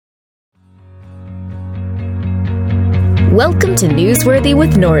Welcome to Newsworthy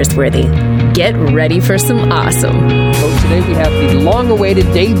with Norsworthy. Get ready for some awesome. Folks, today we have the long-awaited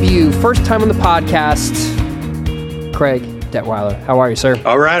debut, first time on the podcast, Craig Detweiler. How are you, sir?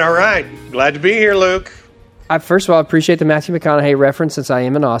 All right. Glad to be here, Luke. First of all, I appreciate the Matthew McConaughey reference since I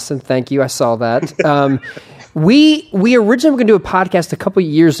am in Austin. Thank you. I saw that. We originally were going to do a podcast a couple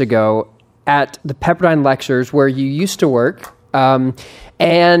years ago at the Pepperdine Lectures where you used to work.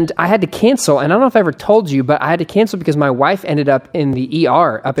 And I had to cancel, and I don't know if I ever told you, but I had to cancel because my wife ended up in the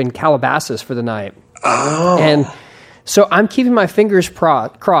ER up in Calabasas for the night. Oh. And so I'm keeping my fingers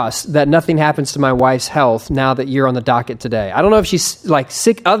crossed that nothing happens to my wife's health now that you're on the docket today. I don't know if she's like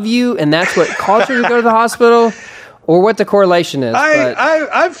sick of you and that's what caused her to go to the hospital or what the correlation is.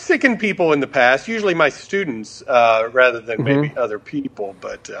 I've sickened people in the past, usually my students rather than maybe other people,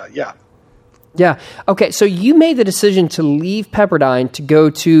 but yeah. Yeah. Okay. So you made the decision to leave Pepperdine to go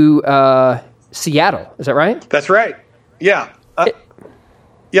to Seattle. Is that right? That's right. Yeah.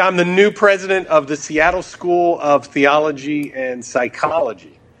 Yeah, I'm the new president of the Seattle School of Theology and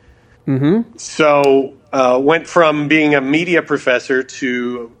Psychology. Mm-hmm. So went from being a media professor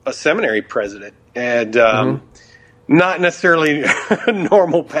to a seminary president, and not necessarily a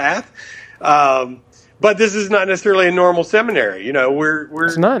normal path. But this is not necessarily a normal seminary. You know,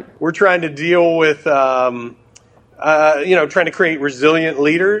 we're trying to deal with, trying to create resilient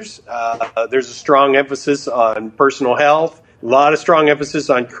leaders. There's a strong emphasis on personal health, a lot of strong emphasis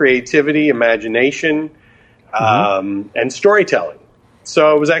on creativity, imagination, and storytelling.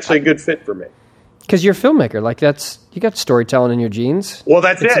 So it was actually a good fit for me. Because you're a filmmaker, you got storytelling in your genes. Well,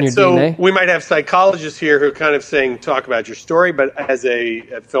 that's it. So DNA. We might have psychologists here who are kind of saying, talk about your story, but as a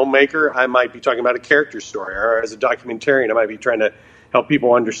filmmaker, I might be talking about a character story, or as a documentarian, I might be trying to help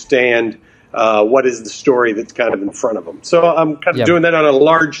people understand what is the story that's kind of in front of them. So I'm kind of doing that on a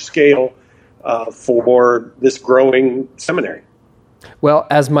large scale for this growing seminary. Well,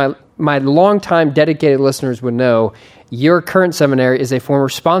 as my longtime dedicated listeners would know, your current seminary is a former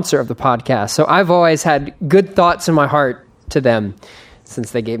sponsor of the podcast. So I've always had good thoughts in my heart to them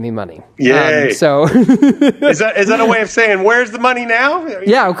since they gave me money. Yay. Is that a way of saying, where's the money now?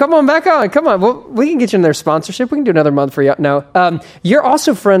 Yeah, well, come on back on. Come on. Well, we can get you in their sponsorship. We can do another month for you. No. You're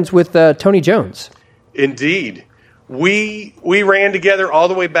also friends with Tony Jones. Indeed. We ran together all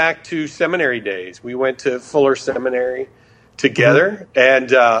the way back to seminary days. We went to Fuller Seminary together,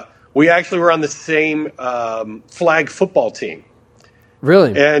 and we actually were on the same flag football team.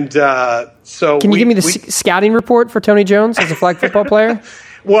 Really? And so can you give me the scouting report for Tony Jones as a flag football player?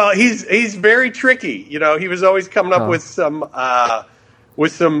 Well, he's very tricky. You know, he was always coming up with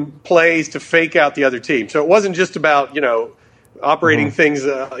some plays to fake out the other team. So it wasn't just about operating things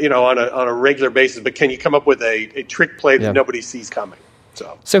on a regular basis, but can you come up with a trick play that nobody sees coming?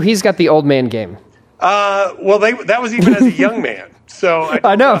 So he's got the old man game. Well, that was even as a young man. So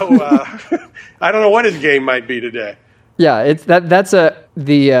I know. I don't know what his game might be today. Yeah, that's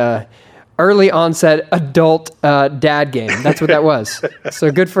the early onset adult dad game. That's what that was. So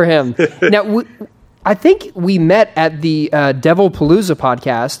good for him. Now, I think we met at the Devil Palooza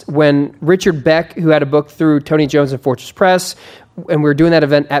podcast when Richard Beck, who had a book through Tony Jones and Fortress Press, and we were doing that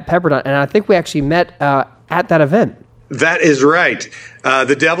event at Pepperdine, and I think we actually met at that event. That is right.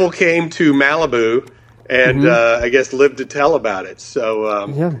 The Devil came to Malibu and I guess lived to tell about it.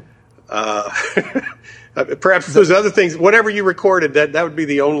 So perhaps those other things, whatever you recorded, that would be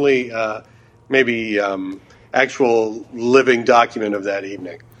the only actual living document of that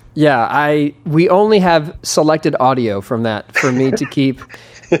evening. Yeah, we only have selected audio from that for me to keep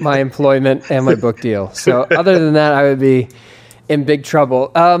my employment and my book deal. So other than that, I would be in big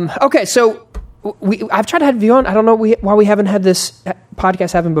trouble. Okay, so I've tried to have you on. I don't know why we haven't had this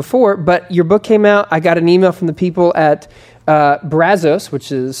podcast happen before, but your book came out. I got an email from the people at Brazos,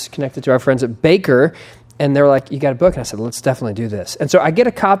 which is connected to our friends at Baker, and they're like, you got a book? And I said, let's definitely do this. And so I get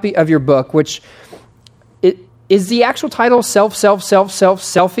a copy of your book, which is the actual title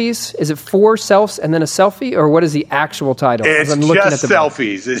selfies? Is it 4 selves and then a selfie, or what is the actual title? It's just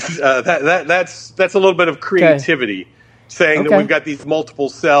selfies. That's a little bit of creativity. Okay. Saying that we've got these multiple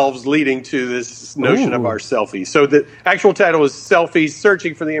selves leading to this notion of our selfie. So the actual title is Selfies,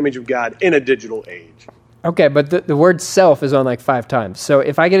 Searching for the Image of God in a Digital Age. Okay, but the word self is on like 5 times. So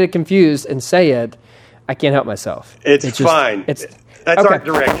if I get it confused and say it, I can't help myself. It's fine. That's art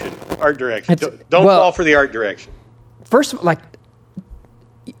direction. Art direction. Don't fall for the art direction. First,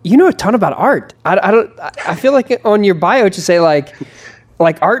 you know a ton about art. I feel like on your bio it should say like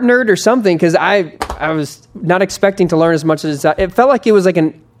art nerd or something, because I was not expecting to learn as much as it felt like it was like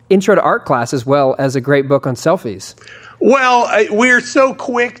an intro to art class as well as a great book on selfies. Well, we're so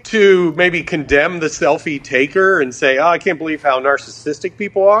quick to maybe condemn the selfie taker and say, oh, I can't believe how narcissistic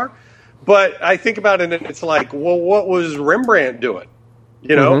people are. But I think about it and it's like, well, what was Rembrandt doing?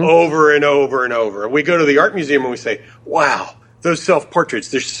 Over and over and over. And we go to the art museum and we say, wow, those self-portraits,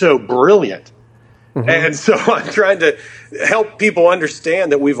 they're so brilliant. Mm-hmm. And so I'm trying to help people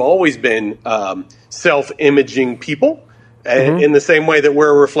understand that we've always been self-imaging people in the same way that we're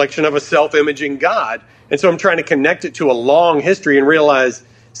a reflection of a self-imaging God. And so I'm trying to connect it to a long history and realize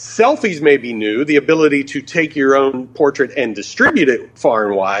selfies may be new, the ability to take your own portrait and distribute it far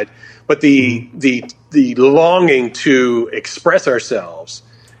and wide, but the longing to express ourselves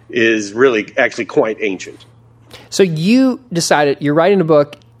is really actually quite ancient. So you decided, you're writing a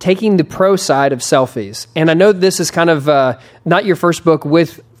book taking the pro side of selfies. And I know this is kind of not your first book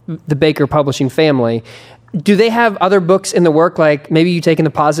with the Baker Publishing family. Do they have other books in the work, like maybe you taking the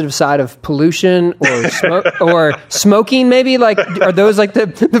positive side of pollution or or smoking, maybe? Like, are those like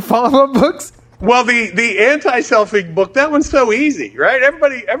the follow-up books? Well, the anti-selfie book, that one's so easy, right?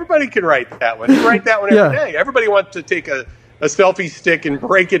 Everybody can write that one. You write that one every day. Everybody wants to take a selfie stick and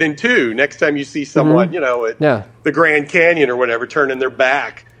break it in two next time you see someone, at the Grand Canyon or whatever, turning their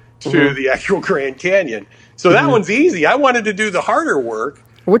back to the actual Grand Canyon. So that one's easy. I wanted to do the harder work,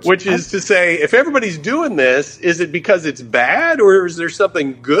 which is to say, if everybody's doing this, is it because it's bad or is there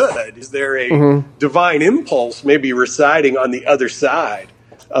something good? Is there a divine impulse maybe residing on the other side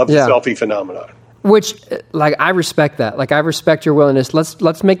of the selfie phenomenon? Which, like, I respect that. Like, I respect your willingness.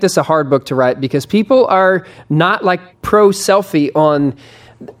 Let's make this a hard book to write because people are not like pro selfie on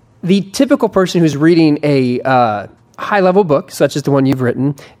the typical person who's reading a high-level book, such as the one you've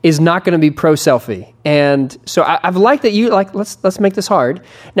written, is not going to be pro-selfie. And so I've liked that you, like, let's make this hard.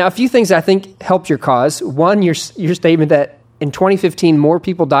 Now, a few things I think helped your cause. One, your statement that in 2015, more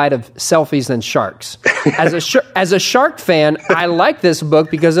people died of selfies than sharks. As a shark fan, I like this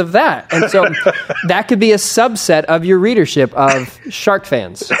book because of that. And so that could be a subset of your readership of shark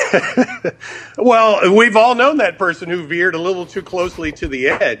fans. Well, we've all known that person who veered a little too closely to the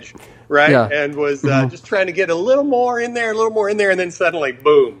edge, right? Yeah. And was just trying to get a little more in there, and then suddenly,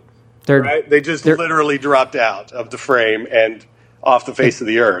 boom, right? They just literally dropped out of the frame and off the face of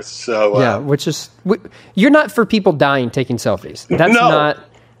the earth. So which is you're not for people dying taking selfies. That's not.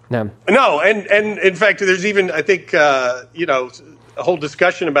 And in fact, there's even I think a whole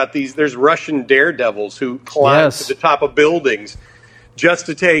discussion about these. There's Russian daredevils who climb to the top of buildings just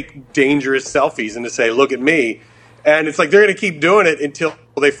to take dangerous selfies and to say, "Look at me." And it's like they're going to keep doing it until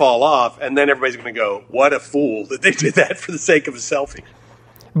they fall off, and then everybody's going to go, "What a fool that they did that for the sake of a selfie."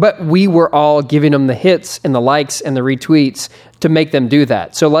 But we were all giving them the hits and the likes and the retweets to make them do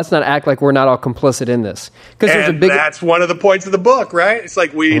that. So let's not act like we're not all complicit in this. And that's one of the points of the book, right? It's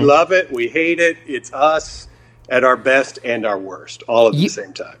like we love it, we hate it. It's us at our best and our worst, all at the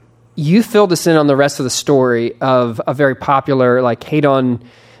same time. You filled us in on the rest of the story of a very popular, like, hate on,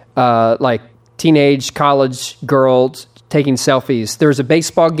 like, teenage college girls taking selfies. There was a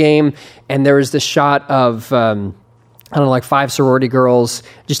baseball game, and there was this shot of like 5 sorority girls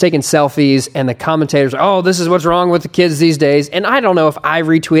just taking selfies, and the commentators, oh, this is what's wrong with the kids these days. And I don't know if I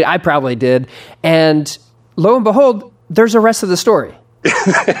retweet, I probably did. And lo and behold, there's the rest of the story.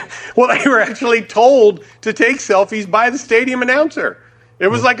 Well, they were actually told to take selfies by the stadium announcer. It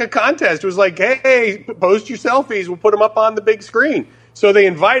was like a contest. It was like, hey, post your selfies. We'll put them up on the big screen. So they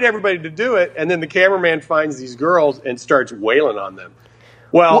invite everybody to do it, and then the cameraman finds these girls and starts wailing on them.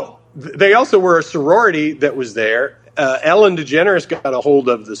 Well, they also were a sorority that was there. Ellen DeGeneres got a hold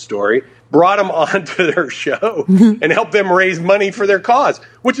of the story, brought them onto their show, and helped them raise money for their cause,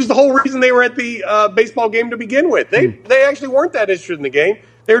 which is the whole reason they were at the baseball game to begin with. They actually weren't that interested in the game.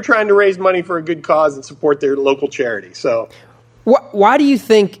 They were trying to raise money for a good cause and support their local charity. So, why do you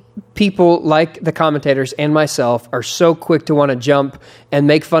think people like the commentators and myself are so quick to want to jump and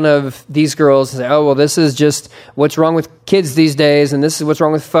make fun of these girls and say, oh, well, this is just what's wrong with kids these days, and this is what's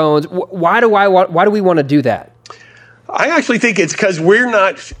wrong with phones? Why do we want to do that? I actually think it's because we're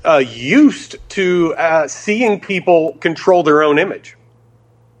not used to seeing people control their own image.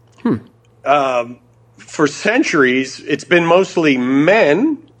 For centuries, it's been mostly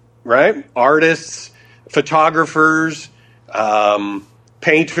men, right? Artists, photographers,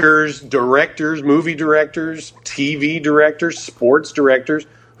 painters, directors, movie directors, TV directors, sports directors,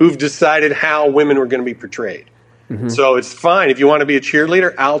 who've decided how women were going to be portrayed. So it's fine. If you want to be a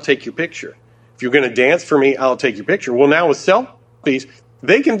cheerleader, I'll take your picture. If you're going to dance for me, I'll take your picture. Well, now with selfies,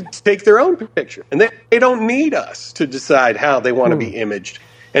 they can take their own picture. And they don't need us to decide how they want to be imaged.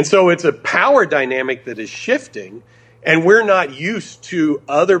 And so it's a power dynamic that is shifting, and we're not used to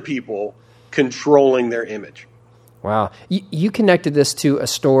other people controlling their image. Wow. You connected this to a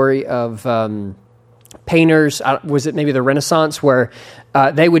story of painters, was it maybe the Renaissance, where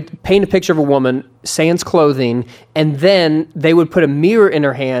they would paint a picture of a woman, sans clothing, and then they would put a mirror in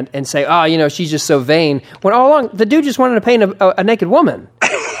her hand and say, she's just so vain. When all along, the dude just wanted to paint a naked woman.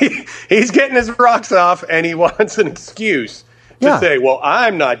 He's getting his rocks off, and he wants an excuse to say, well,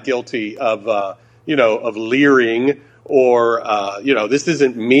 I'm not guilty of, of leering, or, this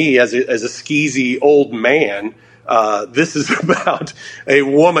isn't me as a skeezy old man. This is about a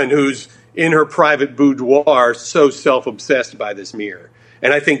woman who's in her private boudoir, so self-obsessed by this mirror.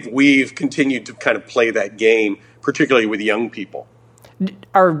 And I think we've continued to kind of play that game, particularly with young people.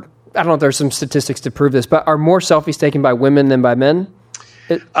 I don't know if there's some statistics to prove this, but are more selfies taken by women than by men?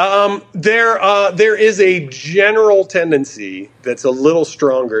 There is a general tendency that's a little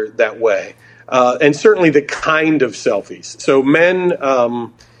stronger that way. And certainly the kind of selfies. So men, I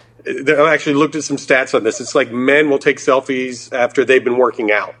actually looked at some stats on this. It's like men will take selfies after they've been working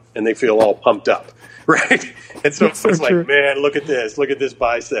out and they feel all pumped up, right? And so it's like, man, look at this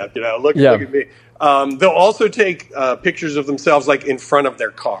bicep, look at me. They'll also take pictures of themselves like in front of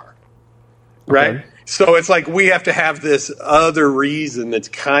their car, right? Okay. So it's like we have to have this other reason that's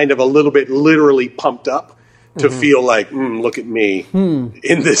kind of a little bit literally pumped up to feel like, look at me in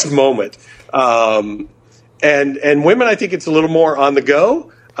this moment. And women, I think it's a little more on the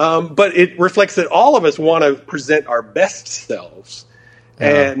go. But it reflects that all of us want to present our best selves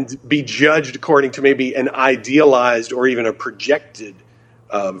and be judged according to maybe an idealized or even a projected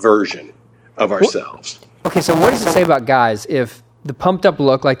version of ourselves. Okay, so what does it say about guys if the pumped up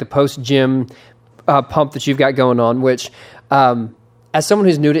look, like the post-gym pump that you've got going on, which as someone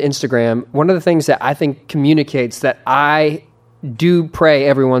who's new to Instagram, one of the things that I think communicates that I do pray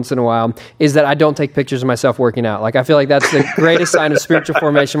every once in a while is that I don't take pictures of myself working out. Like, I feel like that's the greatest sign of spiritual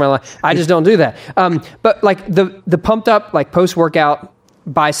formation in my life. I just don't do that. But like the pumped up, like post-workout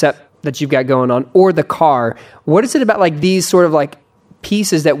bicep that you've got going on, or the car, what is it about like these sort of like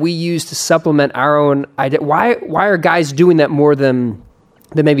pieces that we use to supplement our own idea? Why are guys doing that more than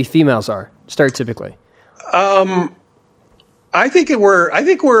maybe females are stereotypically? I think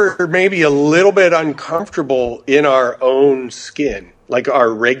we're maybe a little bit uncomfortable in our own skin, like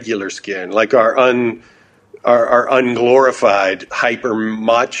our regular skin, like our unglorified hyper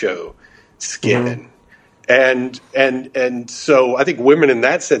macho skin. And so I think women in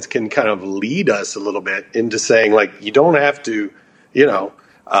that sense can kind of lead us a little bit into saying, like, you don't have to,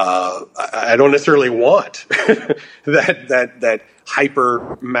 I don't necessarily want that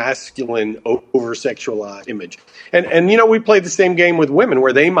hyper masculine, over sexualized image. And we play the same game with women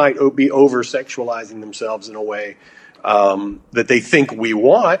where they might be over sexualizing themselves in a way that they think we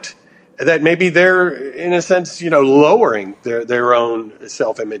want, that maybe they're in a sense, lowering their own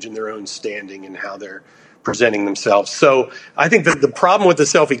self-image and their own standing and how they're presenting themselves. So I think that the problem with the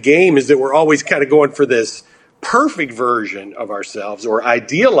selfie game is that we're always kind of going for this perfect version of ourselves or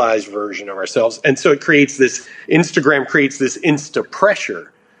idealized version of ourselves. And so Instagram creates this insta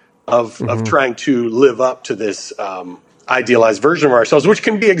pressure of trying to live up to this idealized version of ourselves, which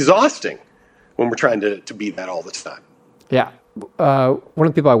can be exhausting when we're trying to be that all the time. Yeah. One of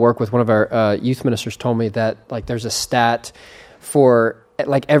the people I work with, one of our youth ministers told me that like there's a stat for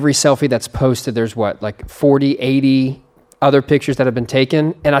like every selfie that's posted, there's like 40, 80 other pictures that have been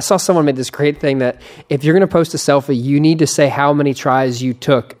taken. And I saw someone made this great thing that if you're going to post a selfie, you need to say how many tries you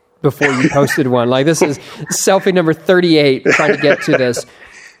took before you posted one. Like, this is selfie number 38, trying to get to this.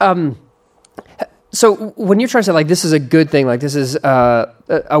 So when you're trying to say, like, this is a good thing, like this is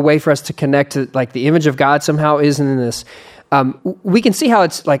a way for us to connect to, like, the image of God somehow isn't in this, we can see how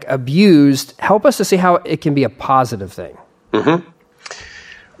it's, like, abused. Help us to see how it can be a positive thing. Mm-hmm.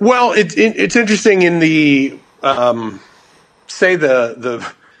 Well, it's interesting in the, say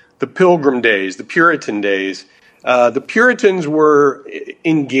the Pilgrim days, the Puritan days. The Puritans were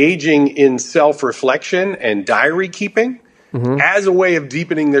engaging in self-reflection and diary keeping as a way of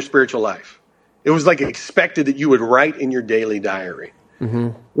deepening their spiritual life. It was like expected that you would write in your daily diary.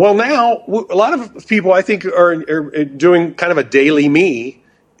 Well, now a lot of people, I think, are doing kind of a daily me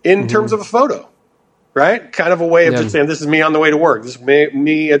in terms of a photo. Right? Kind of a way of just saying, this is me on the way to work. This is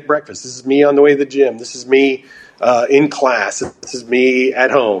me at breakfast. This is me on the way to the gym. This is me in class. This is me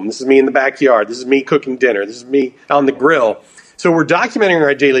at home. This is me in the backyard. This is me cooking dinner. This is me on the grill. So we're documenting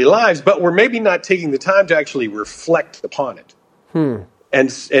our daily lives, but we're maybe not taking the time to actually reflect upon it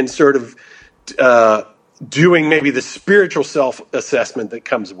and sort of doing maybe the spiritual self-assessment that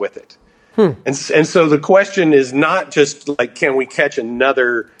comes with it. And so the question is not just like, can we catch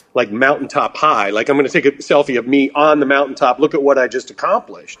another like mountaintop high? Like, I'm going to take a selfie of me on the mountaintop. Look at what I just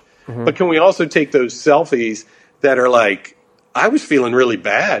accomplished. But can we also take those selfies that are like, I was feeling really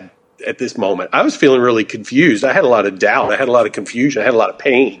bad at this moment. I was feeling really confused. I had a lot of doubt. I had a lot of confusion. I had a lot of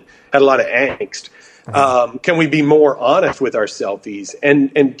pain. I had a lot of angst. Can we be more honest with our selfies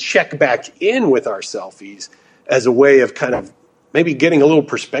and check back in with our selfies as a way of kind of maybe getting a little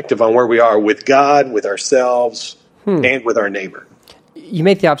perspective on where we are with God, with ourselves, and with our neighbor? You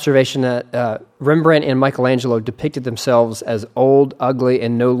make the observation that Rembrandt and Michelangelo depicted themselves as old, ugly,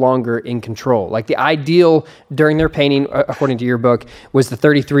 and no longer in control. Like the ideal during their painting, according to your book, was the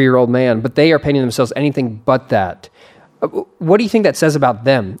 33-year-old man, but they are painting themselves anything but that. What do you think that says about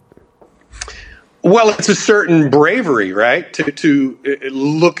them? Well, it's a certain bravery, right? To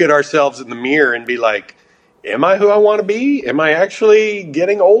look at ourselves in the mirror and be like, am I who I want to be? Am I actually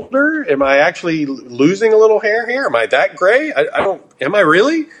getting older? Am I actually losing a little hair here? Am I that gray? Am I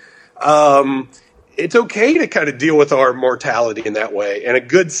really? It's okay to kind of deal with our mortality in that way. And a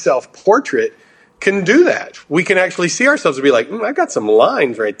good self-portrait can do that. We can actually see ourselves and be like, I've got some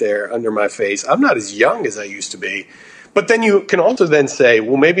lines right there under my face. I'm not as young as I used to be. But then you can also then say,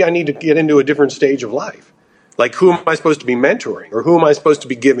 well, maybe I need to get into a different stage of life. Like, who am I supposed to be mentoring? Or who am I supposed to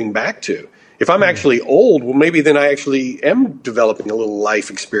be giving back to? If I'm actually old, well, maybe then I actually am developing a little life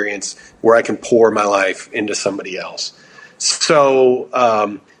experience where I can pour my life into somebody else. So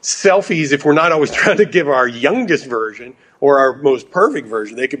selfies, if we're not always trying to give our youngest version or our most perfect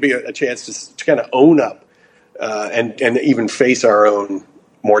version, they could be a chance to kind of own up and even face our own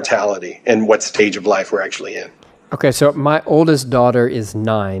mortality and what stage of life we're actually in. Okay, so my oldest daughter is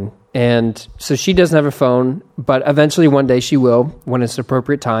 9. And so she doesn't have a phone, but eventually one day she will when it's the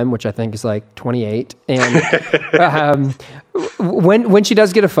appropriate time, which I think is like 28. And when she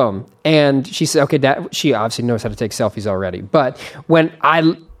does get a phone, and she said, okay, Dad, she obviously knows how to take selfies already. But when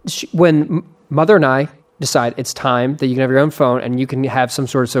Mother and I decide it's time that you can have your own phone and you can have some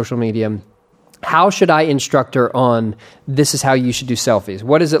sort of social media, how should I instruct her on this is how you should do selfies?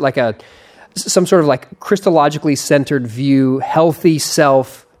 What is it, like some sort of like Christologically centered view, healthy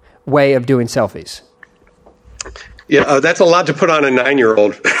self way of doing selfies? Yeah, that's a lot to put on a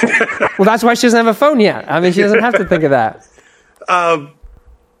 9-year-old. Well, that's why she doesn't have a phone yet. I mean, she doesn't have to think of that. I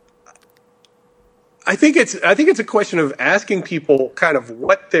think it's a question of asking people kind of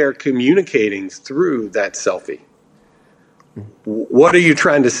what they're communicating through that selfie. What are you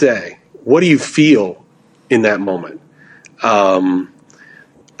trying to say? What do you feel in that moment?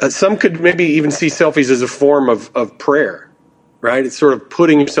 Some could maybe even see selfies as a form of prayer. Right? It's sort of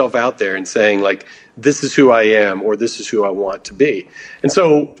putting yourself out there and saying, like, this is who I am or this is who I want to be. And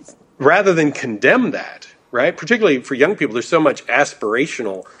so rather than condemn that, right, particularly for young people, there's so much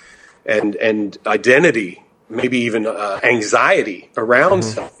aspirational and identity, maybe even anxiety around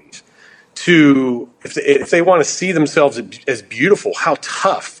selfies. If they want to see themselves as beautiful, how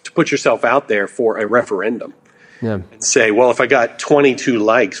tough to put yourself out there for a referendum. Yeah. And say, well, if I got 22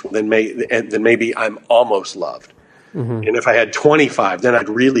 likes, then maybe I'm almost loved. Mm-hmm. And if I had 25, then I'd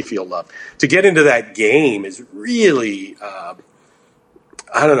really feel loved. To get into that game is really, I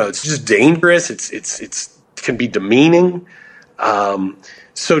don't know, it's just dangerous. It's can be demeaning.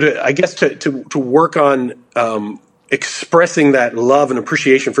 So to work on expressing that love and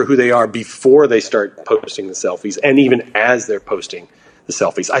appreciation for who they are before they start posting the selfies, and even as they're posting the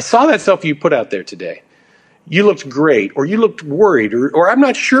selfies. I saw that selfie you put out there today. You looked great, or you looked worried, or I'm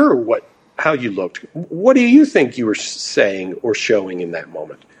not sure how you looked. What do you think you were saying or showing in that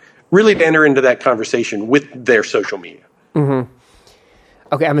moment? Really to enter into that conversation with their social media. Mm-hmm.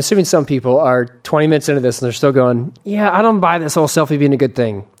 Okay, I'm assuming some people are 20 minutes into this and they're still going, yeah, I don't buy this whole selfie being a good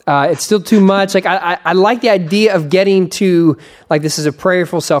thing. It's still too much. Like I like the idea of getting to, like, this is a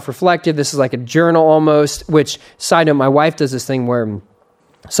prayerful, self-reflective. This is like a journal almost, which, side note, my wife does this thing where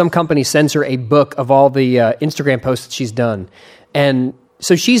some company sends her a book of all the Instagram posts that she's done. And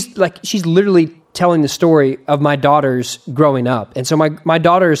so she's literally telling the story of my daughters growing up. And so my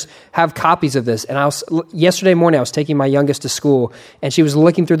daughters have copies of this. And yesterday morning, I was taking my youngest to school, and she was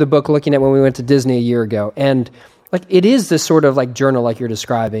looking through the book, looking at when we went to Disney a year ago. And like, it is this sort of like journal like you're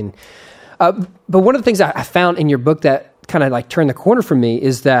describing. But one of the things I found in your book that kind of like turned the corner for me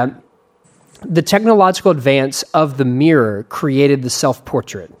is that the technological advance of the mirror created the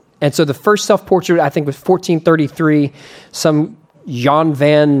self-portrait. And so the first self-portrait, I think, was 1433, some Jan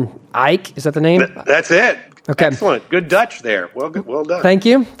van Eyck, is that the name? That's it. Okay. Excellent. Good Dutch there. Well done. Thank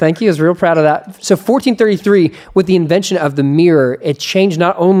you. I was real proud of that. So 1433, with the invention of the mirror, it changed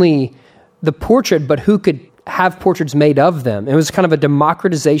not only the portrait, but who could have portraits made of them. It was kind of a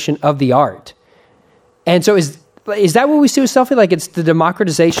democratization of the art. And so is that what we see with selfie? Like, it's the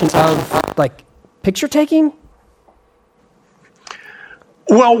democratization of, like, picture taking?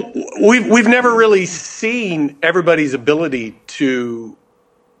 Well, we've never really seen everybody's ability to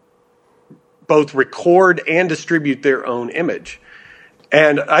both record and distribute their own image.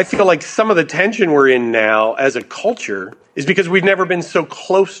 And I feel like some of the tension we're in now as a culture is because we've never been so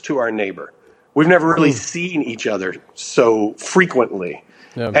close to our neighbor. We've never really seen each other so frequently.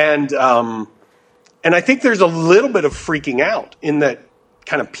 Yeah. And I think there's a little bit of freaking out in that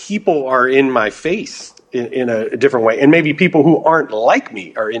kind of people are in my face in a different way. And maybe people who aren't like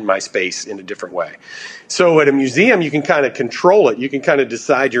me are in my space in a different way. So at a museum, you can kind of control it. You can kind of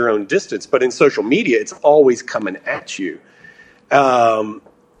decide your own distance. But in social media, it's always coming at you. And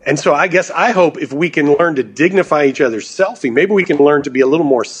so I hope if we can learn to dignify each other's selfie, maybe we can learn to be a little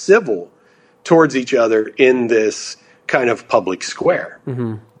more civil towards each other in this kind of public square.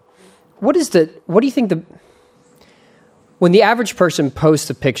 Mm-hmm. What do you think when the average person posts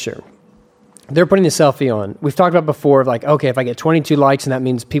a picture, they're putting the selfie on. We've talked about before, like, okay, if I get 22 likes and that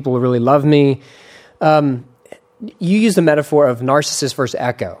means people will really love me. You use the metaphor of narcissist versus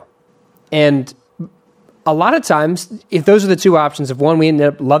echo. And a lot of times, if those are the two options, if one, we end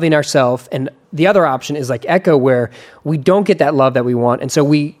up loving ourselves, and the other option is like echo, where we don't get that love that we want, and so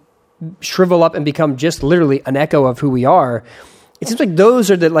we shrivel up and become just literally an echo of who we are. It seems like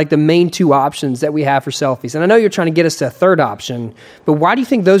those are the main two options that we have for selfies. And I know you're trying to get us to a third option, but why do you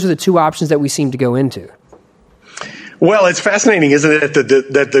think those are the two options that we seem to go into? Well, it's fascinating, isn't it,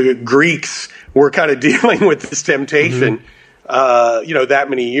 that the Greeks were kind of dealing with this temptation, that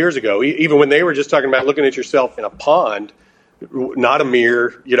many years ago, even when they were just talking about looking at yourself in a pond, not a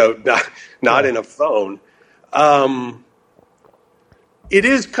mirror, not in a phone. It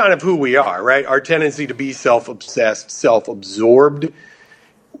is kind of who we are, right? Our tendency to be self-obsessed, self-absorbed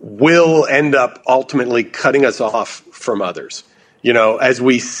will end up ultimately cutting us off from others. As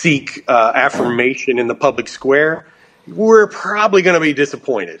we seek affirmation in the public square, we're probably going to be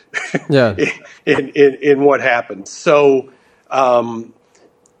disappointed in what happens. So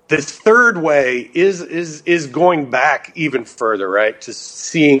this third way is going back even further, right? To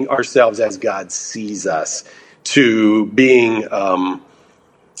seeing ourselves as God sees us, to being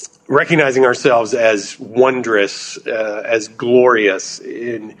recognizing ourselves as wondrous, as glorious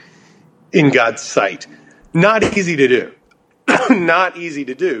in God's sight. Not easy to do. Not easy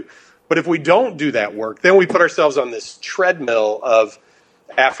to do. But if we don't do that work, then we put ourselves on this treadmill of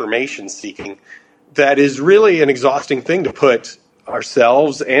affirmation seeking that is really an exhausting thing to put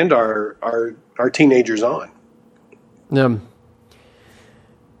ourselves and our teenagers on.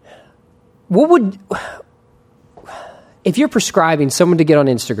 If you're prescribing someone to get on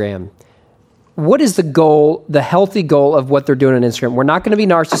Instagram, what is the goal, the healthy goal of what they're doing on Instagram? We're not going to be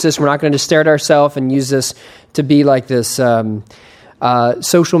narcissists. We're not going to just stare at ourselves and use this to be like this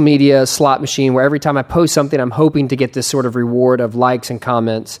social media slot machine where every time I post something, I'm hoping to get this sort of reward of likes and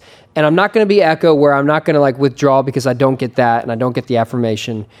comments. And I'm not going to be echo where I'm not going to withdraw because I don't get that and I don't get the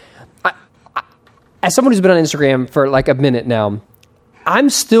affirmation. As someone who's been on Instagram for a minute now,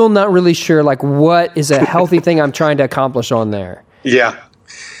 I'm still not really sure what is a healthy thing I'm trying to accomplish on there. Yeah.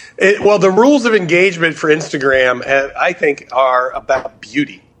 Well, the rules of engagement for Instagram, I think, are about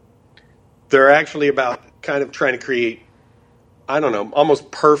beauty. They're actually about kind of trying to create, almost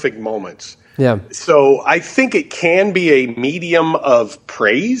perfect moments. Yeah. So I think it can be a medium of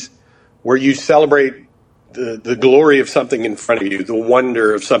praise where you celebrate the glory of something in front of you, the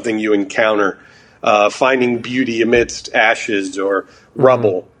wonder of something you encounter, finding beauty amidst ashes or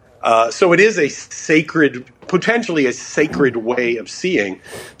rubble. So it is potentially a sacred way of seeing.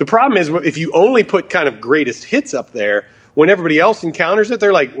 The problem is if you only put kind of greatest hits up there, when everybody else encounters it,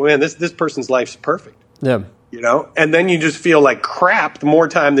 they're like, man, this person's life's perfect. Yeah. And then you just feel like crap the more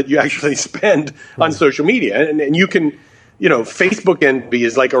time that you actually spend on social media. And you can, Facebook envy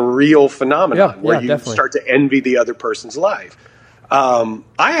is like a real phenomenon where you definitely start to envy the other person's life. I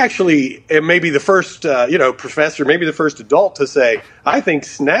actually am maybe the first, professor, maybe the first adult to say, I think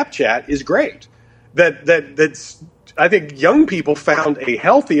Snapchat is great. That's I think young people found a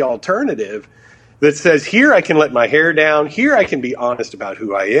healthy alternative that says, here I can let my hair down. Here I can be honest about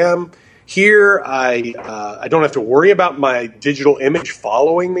who I am. Here I don't have to worry about my digital image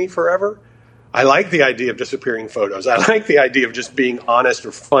following me forever. I like the idea of disappearing photos. I like the idea of just being honest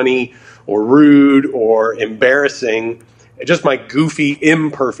or funny or rude or embarrassing. Just my goofy,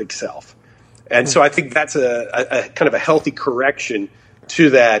 imperfect self. And so I think that's a kind of a healthy correction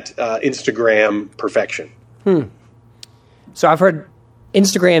to that Instagram perfection. So I've heard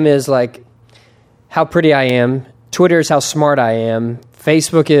Instagram is like how pretty I am. Twitter is how smart I am.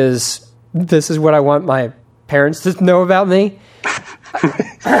 Facebook is this is what I want my parents to know about me.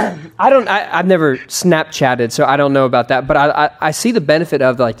 I've never Snapchatted, so I don't know about that. But I see the benefit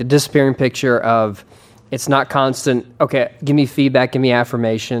of like the disappearing picture of it's not constant. Okay, give me feedback, give me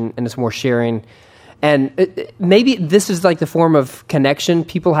affirmation, and it's more sharing. And maybe this is like the form of connection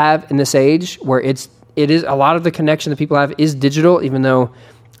people have in this age, where it is a lot of the connection that people have is digital, even though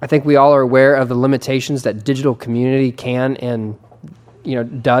I think we all are aware of the limitations that digital community can and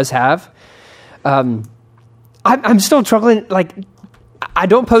does have. I'm still struggling. Like, I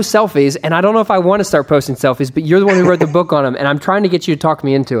don't post selfies, and I don't know if I want to start posting selfies. But you're the one who wrote the book on them, and I'm trying to get you to talk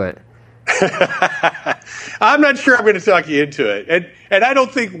me into it. I'm not sure I'm going to talk you into it, and I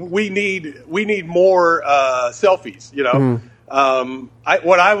don't think we need more selfies.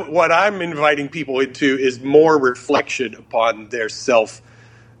 What I'm inviting people into is more reflection upon their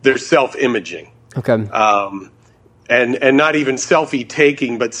self-imaging. Okay. And not even selfie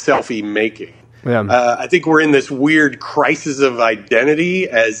taking, but selfie making. Yeah. I think we're in this weird crisis of identity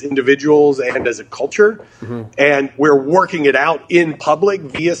as individuals and as a culture, and we're working it out in public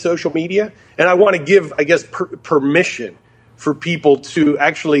via social media. And I want to give, I guess, permission for people to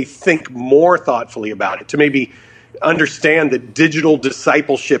actually think more thoughtfully about it, to maybe understand that digital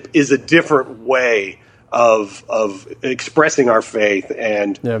discipleship is a different way of expressing our faith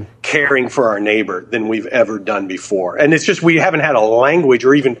and caring for our neighbor than we've ever done before. And it's just we haven't had a language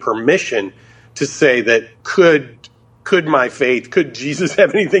or even permission to say that could my faith, could Jesus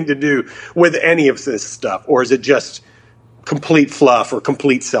have anything to do with any of this stuff? Or is it just complete fluff or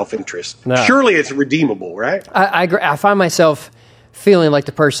complete self-interest? No. Surely it's redeemable, right? I agree. I find myself feeling like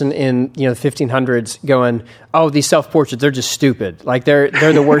the person in the 1500s going, oh, these self-portraits, they're just stupid. Like they're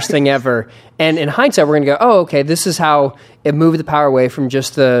the worst thing ever. And in hindsight, we're going to go, oh, okay, this is how it moved the power away from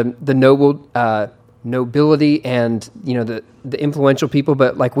just the nobility and the influential people.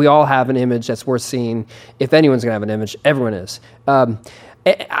 But like we all have an image that's worth seeing. If anyone's going to have an image, everyone is.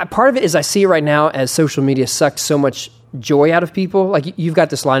 Part of it is I see it right now as social media sucks so much joy out of people. Like you've got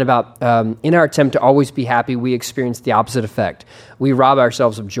this line about in our attempt to always be happy, we experience the opposite effect. We rob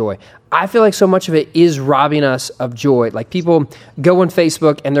ourselves of joy. I feel like so much of it is robbing us of joy. Like people go on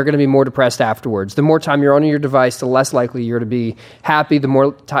Facebook and they're going to be more depressed afterwards. The more time you're on your device, the less likely you're to be happy, the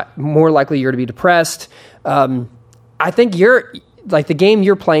more likely you're to be depressed. I think the game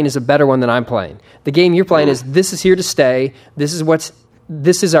you're playing is a better one than I'm playing. The game you're playing is this is here to stay. This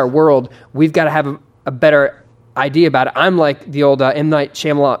is our world. We've got to have a better idea about it. I'm like the old M. Night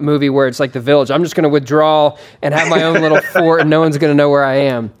Shyamalan movie where it's like The Village. I'm just going to withdraw and have my own little fort, and no one's going to know where I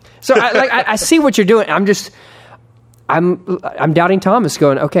am. So I see what you're doing. I'm doubting Thomas,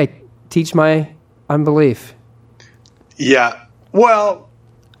 going, okay, teach my unbelief. Yeah. Well,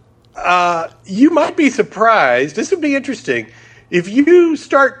 you might be surprised. This would be interesting if you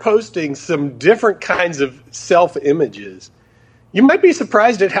start posting some different kinds of self-images. You might be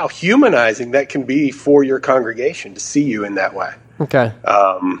surprised at how humanizing that can be for your congregation to see you in that way. Okay.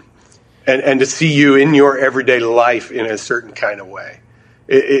 And to see you in your everyday life in a certain kind of way.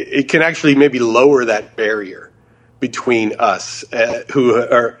 It can actually maybe lower that barrier between us who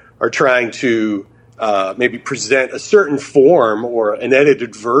are trying to maybe present a certain form or an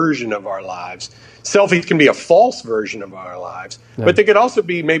edited version of our lives. Selfies can be a false version of our lives, but they could also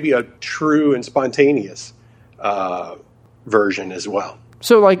be maybe a true and spontaneous version as well.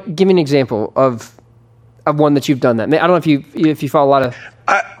 So, like, give me an example of one that you've done that. I don't know if you follow a lot of.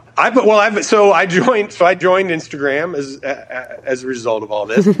 I joined Instagram as a result of all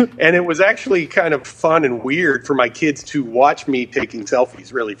this, and it was actually kind of fun and weird for my kids to watch me taking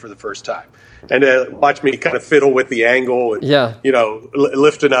selfies, really for the first time, and watch me kind of fiddle with the angle and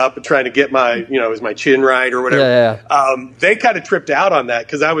lifting up and trying to get my is my chin right or whatever. Yeah. They kind of tripped out on that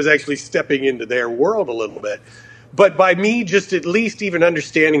because I was actually stepping into their world a little bit. But by me just at least even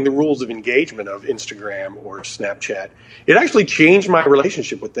understanding the rules of engagement of Instagram or Snapchat, it actually changed my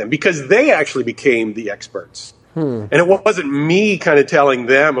relationship with them because they actually became the experts. And it wasn't me kind of telling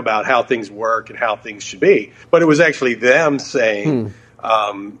them about how things work and how things should be, but it was actually them saying,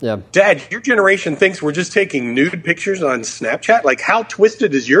 Dad, your generation thinks we're just taking nude pictures on Snapchat? Like, how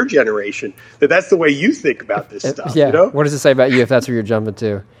twisted is your generation that that's the way you think about this stuff? Yeah. You know? What does it say about you if that's where you're jumping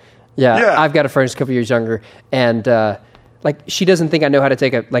to? Yeah, I've got a friend who's a couple years younger, and she doesn't think I know how to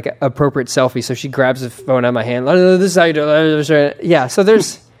take a appropriate selfie, so she grabs the phone out of my hand. Oh, this is how you do it. Yeah, so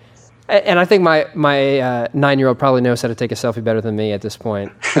there's, and I think my 9-year-old probably knows how to take a selfie better than me at this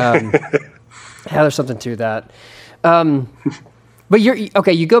point. There's something to that. But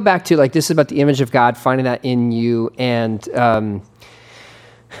you go back to this is about the image of God, finding that in you, and so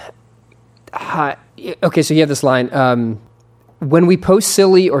you have this line. When we post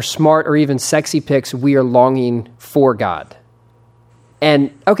silly or smart or even sexy pics, we are longing for God.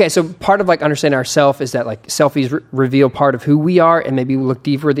 And okay, so part of like understanding ourselves is that like selfies reveal part of who we are, and maybe we look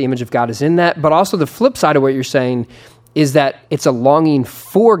deeper, the image of God is in that. But also the flip side of what you're saying is that it's a longing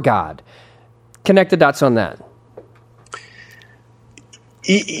for God. Connect the dots on that.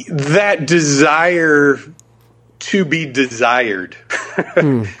 That desire to be desired,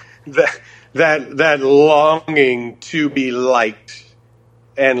 that longing to be liked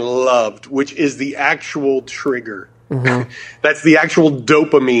and loved, which is the actual trigger. That's the actual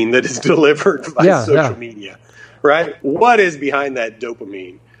dopamine that is delivered by social media, right? What is behind that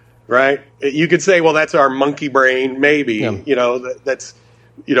dopamine, right? You could say, well, that's our monkey brain, maybe. Yeah. That's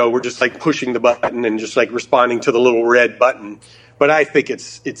we're just like pushing the button and just like responding to the little red button. But I think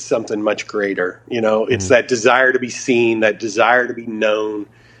it's something much greater. It's that desire to be seen, that desire to be known,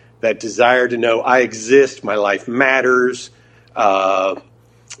 that desire to know I exist, my life matters, other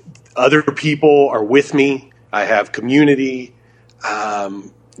people are with me, I have community.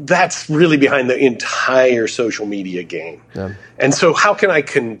 That's really behind the entire social media game. Yeah. And so how can I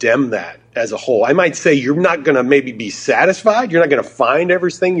condemn that as a whole? I might say you're not going to maybe be satisfied. You're not going to find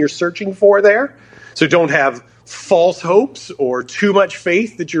everything you're searching for there. So don't have false hopes or too much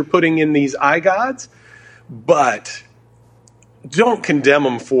faith that you're putting in these iGods, but don't condemn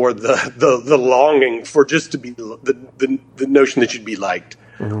them for the longing for just to be the notion that you'd be liked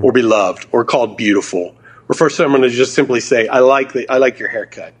or be loved or called beautiful, or for someone to just simply say, I like your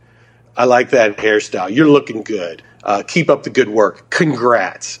haircut. I like that hairstyle. You're looking good. Keep up the good work.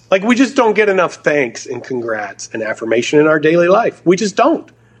 Congrats. Like, we just don't get enough thanks and congrats and affirmation in our daily life. We just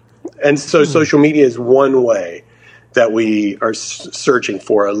don't. And so social media is one way that we are searching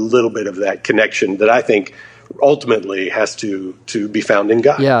for a little bit of that connection that I think ultimately has to be found in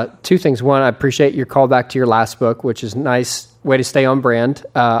God. Yeah, two things. One, I appreciate your call back to your last book, which is a nice way to stay on brand.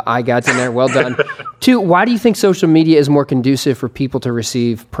 I got in there. Well done. Two, why do you think social media is more conducive for people to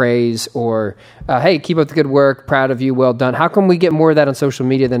receive praise or, hey, keep up the good work, proud of you, well done? How can we get more of that on social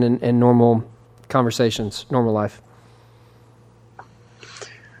media than in normal conversations, normal life?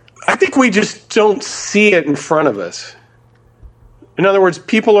 I think we just don't see it in front of us. In other words,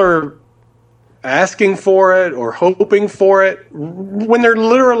 people are asking for it or hoping for it when they're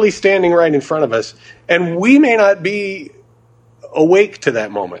literally standing right in front of us. And we may not be awake to that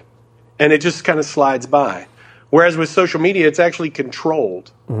moment. And it just kind of slides by. Whereas with social media, it's actually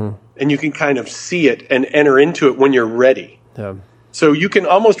controlled. And you can kind of see it and enter into it when you're ready. Yeah. So you can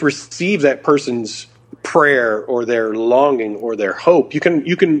almost receive that person's prayer or their longing or their hope.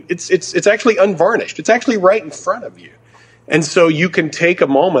 It's actually unvarnished. It's actually right in front of you. And so you can take a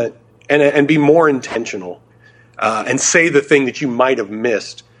moment and be more intentional and say the thing that you might have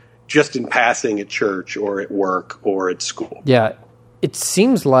missed just in passing at church or at work or at school. Yeah. It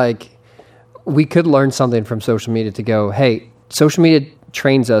seems like we could learn something from social media to go, hey, social media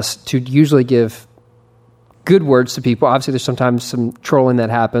trains us to usually give good words to people. Obviously, there's sometimes some trolling that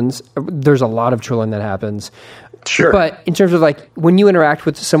happens. There's a lot of trolling that happens. Sure. But in terms of like when you interact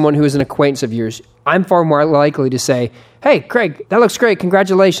with someone who is an acquaintance of yours, I'm far more likely to say, hey, Craig, that looks great.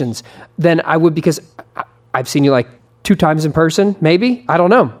 Congratulations. Than I would because I've seen you like 2 times in person, maybe. I don't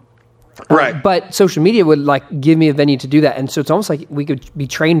know. Right. But social media would like give me a venue to do that. And so it's almost like we could be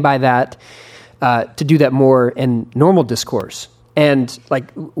trained by that to do that more in normal discourse. And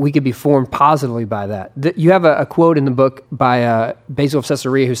like we could be formed positively by that. You have a quote in the book by Basil of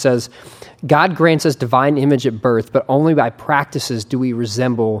Caesarea who says, God grants us divine image at birth, but only by practices do we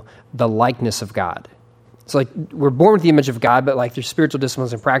resemble the likeness of God. It's like we're born with the image of God, but like through spiritual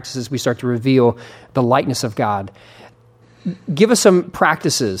disciplines and practices, we start to reveal the likeness of God. Give us some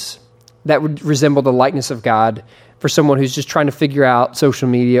practices that would resemble the likeness of God for someone who's just trying to figure out social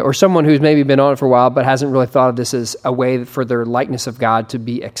media, or someone who's maybe been on it for a while but hasn't really thought of this as a way for their likeness of God to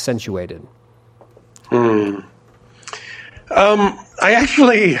be accentuated. I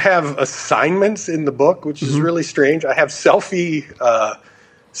actually have assignments in the book, which is really strange. I have selfie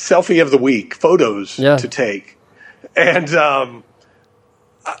of the week, photos to take. And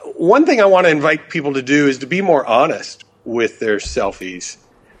one thing I want to invite people to do is to be more honest with their selfies,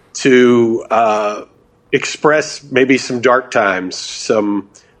 to express maybe some dark times, some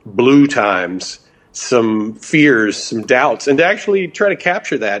blue times, some fears, some doubts, and to actually try to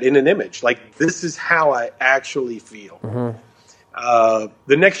capture that in an image. Like, this is how I actually feel. The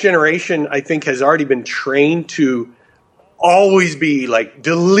next generation, I think, has already been trained to always be like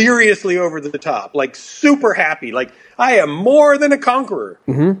deliriously over the top, like super happy, like I am more than a conqueror.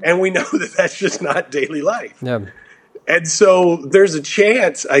 And we know that that's just not daily life. Yeah. And so there's a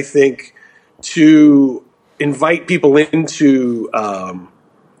chance, I think, to invite people into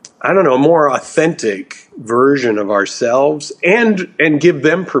I don't know, a more authentic version of ourselves, and give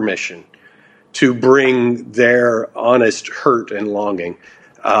them permission to bring their honest hurt and longing.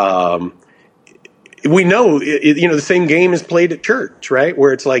 We know, the same game is played at church, right?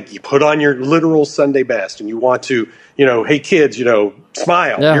 Where it's like you put on your literal Sunday best and you want to, hey kids,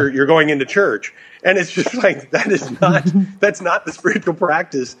 smile. Yeah. You're going into church. And it's just like, that's not the spiritual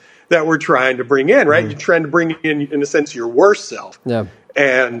practice that we're trying to bring in, right? You're trying to bring in a sense, your worst self. Yeah.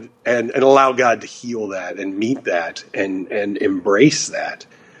 And allow God to heal that and meet that and embrace that.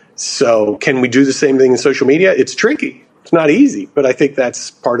 So can we do the same thing in social media? It's tricky. It's not easy, but I think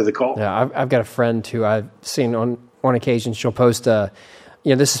that's part of the call. Yeah, I've got a friend who I've seen on occasion. She'll post,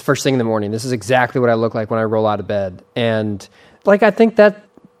 this is first thing in the morning. This is exactly what I look like when I roll out of bed. And I think that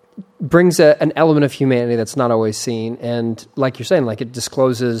brings an element of humanity that's not always seen. And like you're saying, it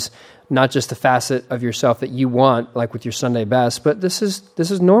discloses not just the facet of yourself that you want, like with your Sunday best, but this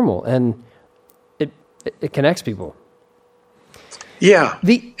is normal, and it connects people. Yeah,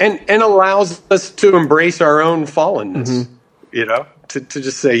 and allows us to embrace our own fallenness, to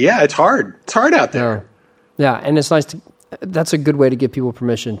just say, yeah, it's hard. It's hard out there. Yeah, and it's nice that's a good way to give people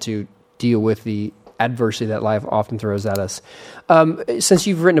permission to deal with the adversity that life often throws at us. Since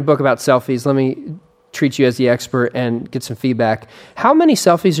you've written a book about selfies, let me treat you as the expert and get some feedback. How many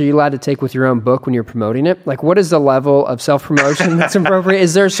selfies are you allowed to take with your own book when you're promoting it? What is the level of self-promotion that's appropriate?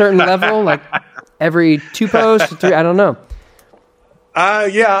 Is there a certain level, every 2 posts, 3? I don't know.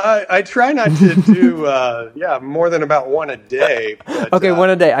 I try not to do, more than about one a day. But, okay, one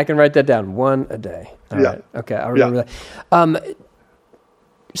a day. I can write that down. One a day. All right. Okay, I'll remember that.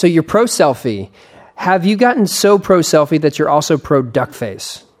 So you're pro-selfie. Have you gotten so pro-selfie that you're also pro-duck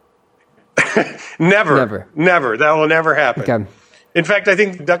face? Never. That will never happen. Okay. In fact, I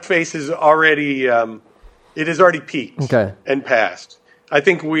think duck face is already, it has already peaked and passed. I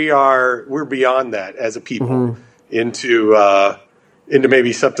think we're beyond that as a people into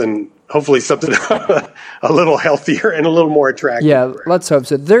maybe something, hopefully something a little healthier and a little more attractive. Yeah, let's hope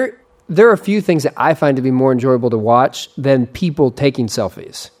so. There are a few things that I find to be more enjoyable to watch than people taking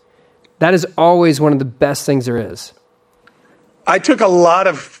selfies. That is always one of the best things there is. I took a lot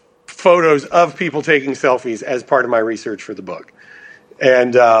of photos of people taking selfies as part of my research for the book.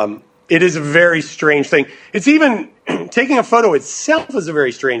 And it is a very strange thing. It's even, taking a photo itself is a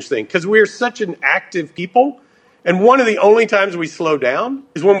very strange thing because we're such an active people. And one of the only times we slow down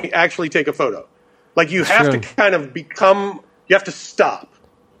is when we actually take a photo. You have to kind of you have to stop.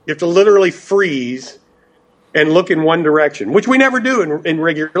 You have to literally freeze and look in one direction, which we never do in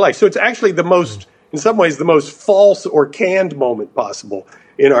regular life. So it's actually in some ways, the most false or canned moment possible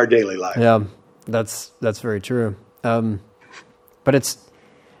in our daily life. Yeah, that's very true. But it's,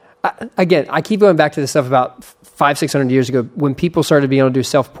 again, I keep going back to this stuff about 500-600 years ago when people started being able to do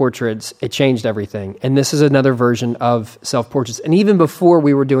self-portraits. It changed everything, and this is another version of self-portraits. And even before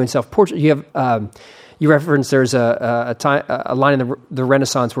we were doing self-portraits, you referenced there's a line in the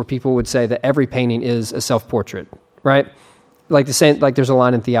Renaissance where people would say that every painting is a self-portrait, right? There's a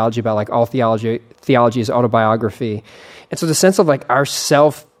line in theology about all theology is autobiography, and so the sense of our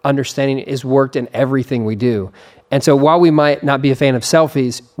self-understanding is worked in everything we do. And so while we might not be a fan of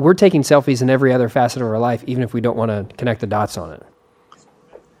selfies, we're taking selfies in every other facet of our life, even if we don't want to connect the dots on it.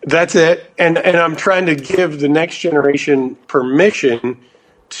 That's it. And I'm trying to give the next generation permission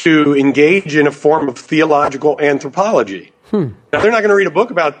to engage in a form of theological anthropology. Now, they're not going to read a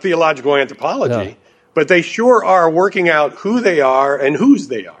book about theological anthropology, but they sure are working out who they are and whose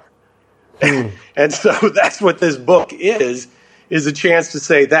they are. And so that's what this book is a chance to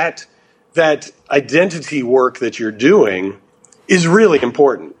say that identity work that you're doing is really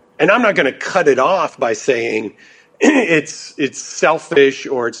important. And I'm not going to cut it off by saying it's selfish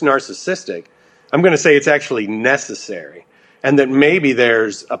or it's narcissistic. I'm going to say it's actually necessary. And that maybe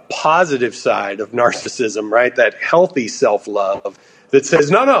there's a positive side of narcissism, right? That healthy self-love that says,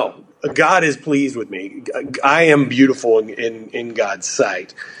 no, God is pleased with me. I am beautiful in God's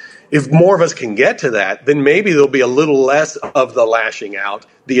sight. If more of us can get to that, then maybe there'll be a little less of the lashing out,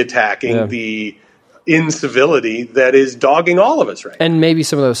 the attacking, the incivility that is dogging all of us right now. And maybe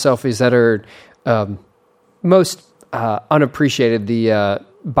some of those selfies that are most unappreciated, the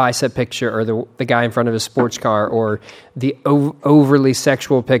bicep picture or the guy in front of his sports car or the overly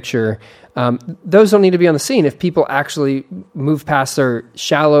sexual picture, those don't need to be on the scene. If people actually move past their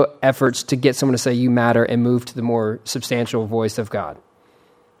shallow efforts to get someone to say you matter and move to the more substantial voice of God.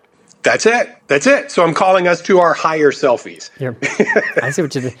 That's it. So I'm calling us to our higher selfies. I see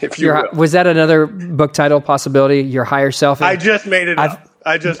what you did. Was that another book title possibility? Your higher self? I just made it up.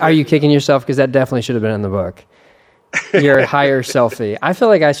 Are you kicking yourself? Because that definitely should have been in the book. Your higher selfie. I feel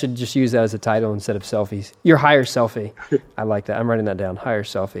like I should just use that as a title instead of selfies. Your higher selfie. I like that. I'm writing that down. Higher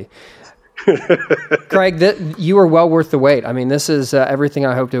selfie. Craig, you are well worth the wait. I mean, this is everything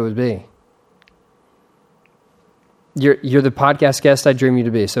I hoped it would be. You're the podcast guest I dream you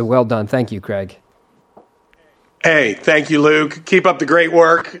to be. So well done. Thank you, Craig. Hey, thank you, Luke. Keep up the great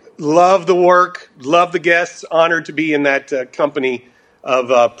work. Love the work. Love the guests. Honored to be in that company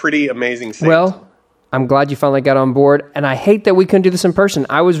of pretty amazing saints. Well, I'm glad you finally got on board, and I hate that we couldn't do this in person.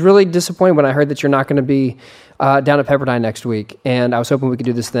 I was really disappointed when I heard that you're not going to be down at Pepperdine next week, and I was hoping we could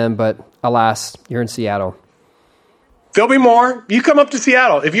do this then, but alas, you're in Seattle. There'll be more. You come up to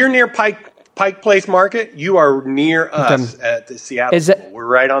Seattle. If you're near Pike Place Market, you are near us at the Seattle School. We're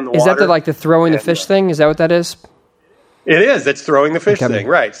right on the water. Is that the throwing the fish thing? Is that what that is? It is. It's throwing the fish thing,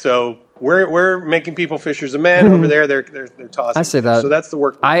 right? So we're making people fishers of men over there. They're tossing. I say that. So that's the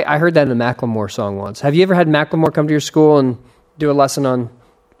work. I heard that in a Macklemore song once. Have you ever had Macklemore come to your school and do a lesson on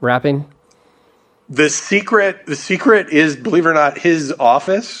rapping? The secret is, believe it or not, his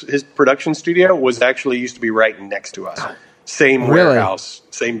office, his production studio was actually used to be right next to us. Same warehouse,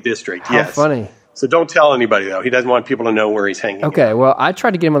 same district. How funny. So don't tell anybody, though. He doesn't want people to know where he's hanging out. Okay, well, I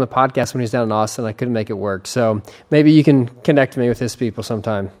tried to get him on the podcast when he was down in Austin. I couldn't make it work. So maybe you can connect me with his people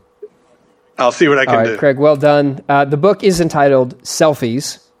sometime. I'll see what I can do. Craig, well done. The book is entitled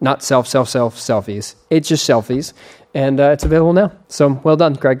Selfies, not selfies. It's just selfies. And it's available now. So well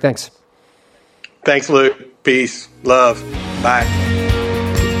done, Craig. Thanks. Thanks, Luke. Peace. Love. Bye.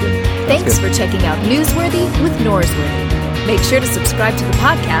 Thanks for checking out Newsworthy with Norsworthy. Make sure to subscribe to the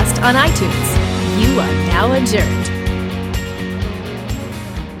podcast on iTunes. You are now adjourned.